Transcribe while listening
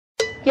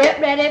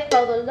Get ready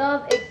for the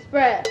Love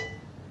Express.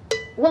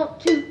 1,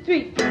 2,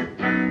 3.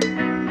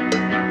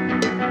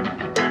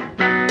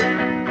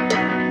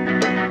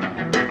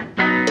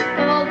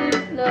 All this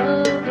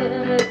love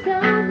and it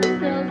comes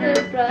as no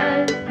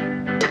surprise.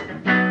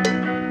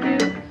 You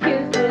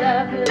kiss me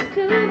laughing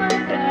to my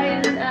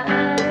crying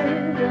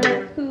eyes.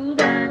 Let's cool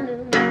down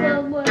in the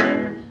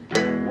subway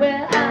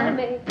where I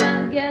make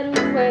my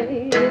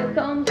getaway. Here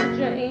comes the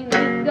train,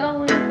 it's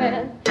going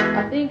fast.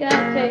 I think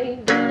I'll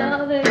take the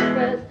Love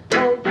Express.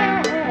 Oh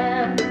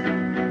yeah,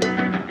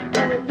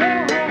 oh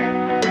yeah.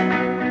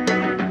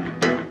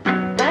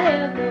 I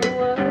have no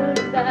words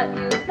about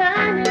you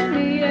finding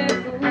me a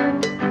fool.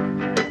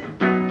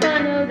 I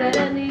know that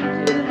I need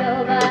your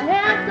love. I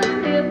have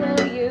some here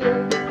for you.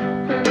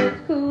 And it's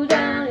cool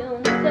down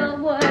on the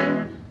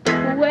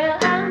subway where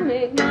I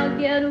make my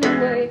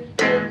getaway.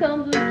 Here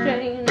comes the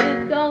train,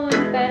 it's going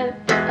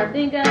fast. I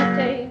think I'll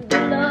take the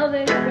Love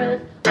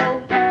Express.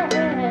 Oh yeah.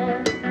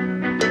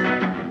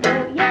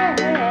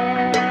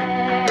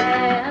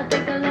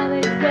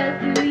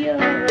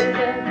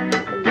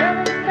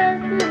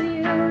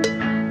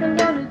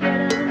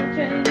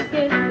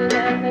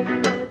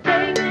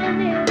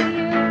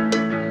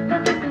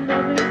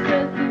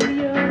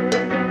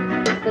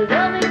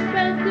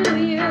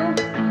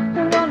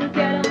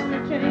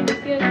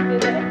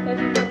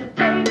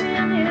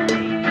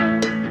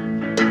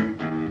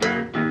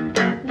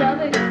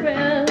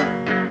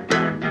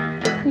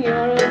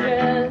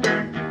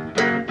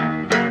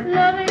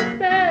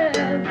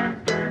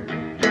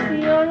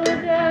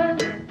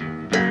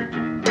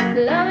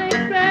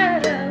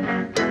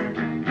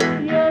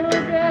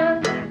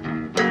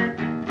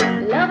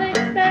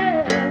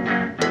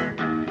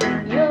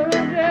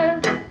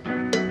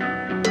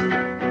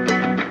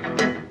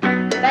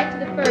 Back to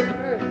the first